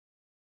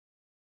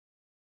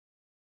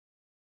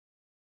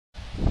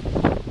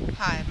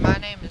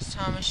name is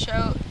Thomas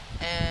Choate,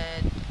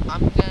 and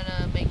I'm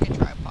gonna make a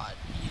tripod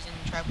using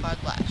Tripod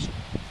Lash.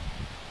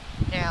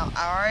 Now,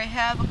 I already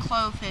have a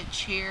clove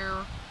hitch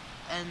here,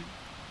 and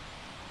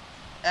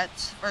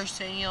that's the first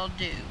thing you'll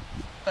do.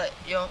 But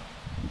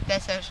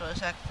that's actually the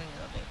second thing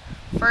you'll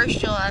do.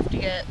 First, you'll have to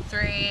get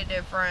three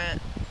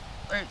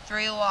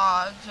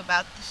logs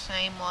about the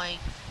same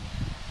length.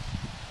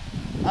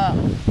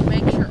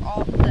 Make sure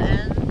all the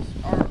ends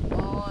are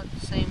all at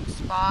the same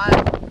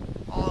spot,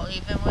 all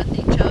even with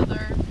each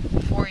other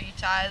before you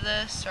tie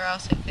this, or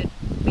else it could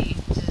be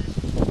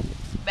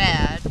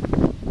bad.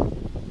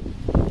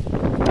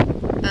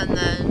 And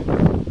then,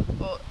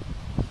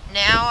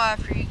 now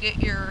after you get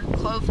your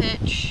clove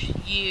hitch,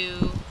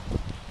 you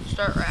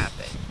start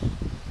wrapping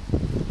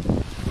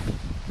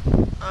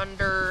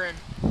under and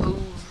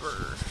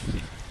over.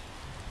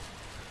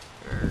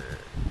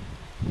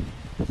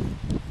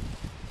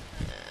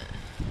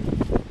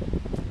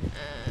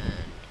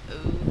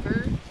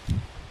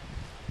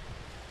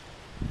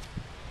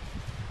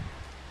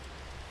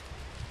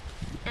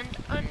 And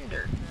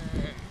under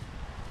and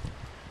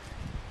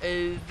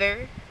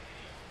over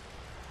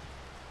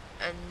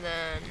and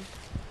then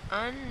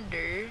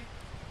under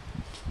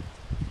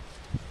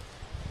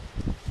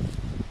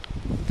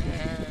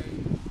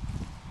and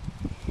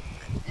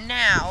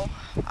now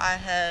I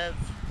have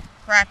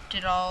wrapped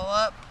it all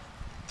up,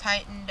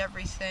 tightened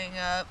everything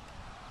up,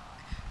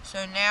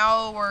 so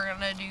now we're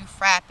gonna do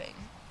frapping.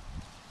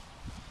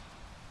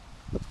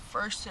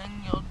 First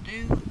thing you'll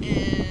do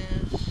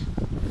is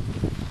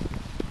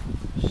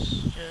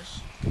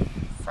just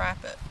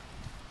frap it.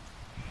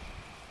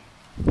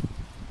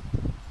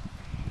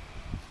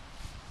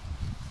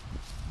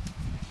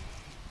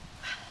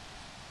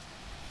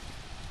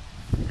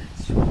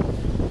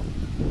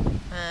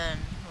 And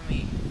let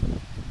me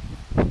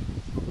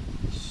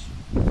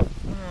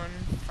one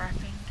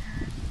frapping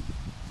turn.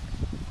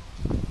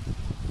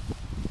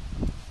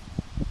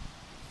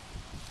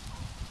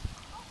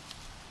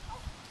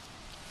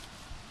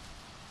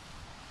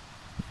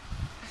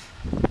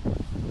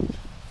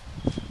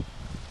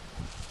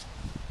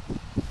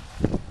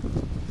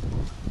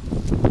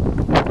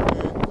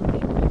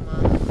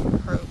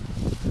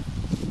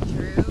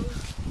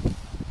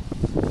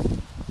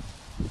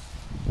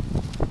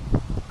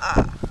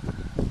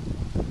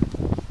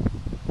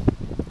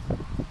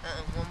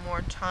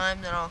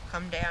 Time, then I'll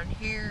come down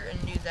here and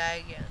do that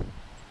again.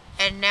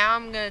 And now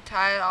I'm going to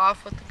tie it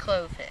off with the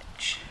clove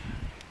hitch.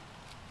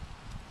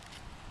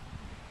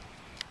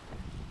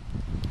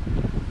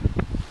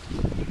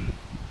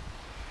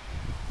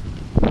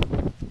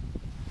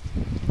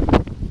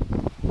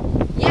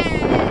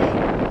 Yay!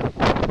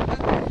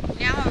 Okay,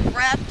 now I've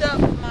wrapped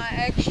up my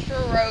extra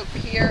rope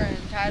here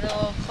and tied a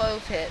little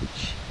clove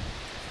hitch.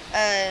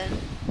 And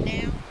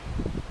now,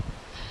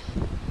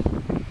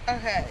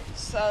 okay,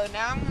 so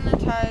now I'm going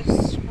to tie a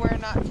square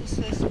knot to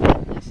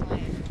suspend this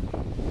lantern.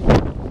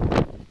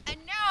 And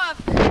now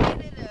I've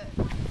created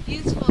a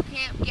useful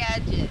camp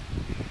gadget.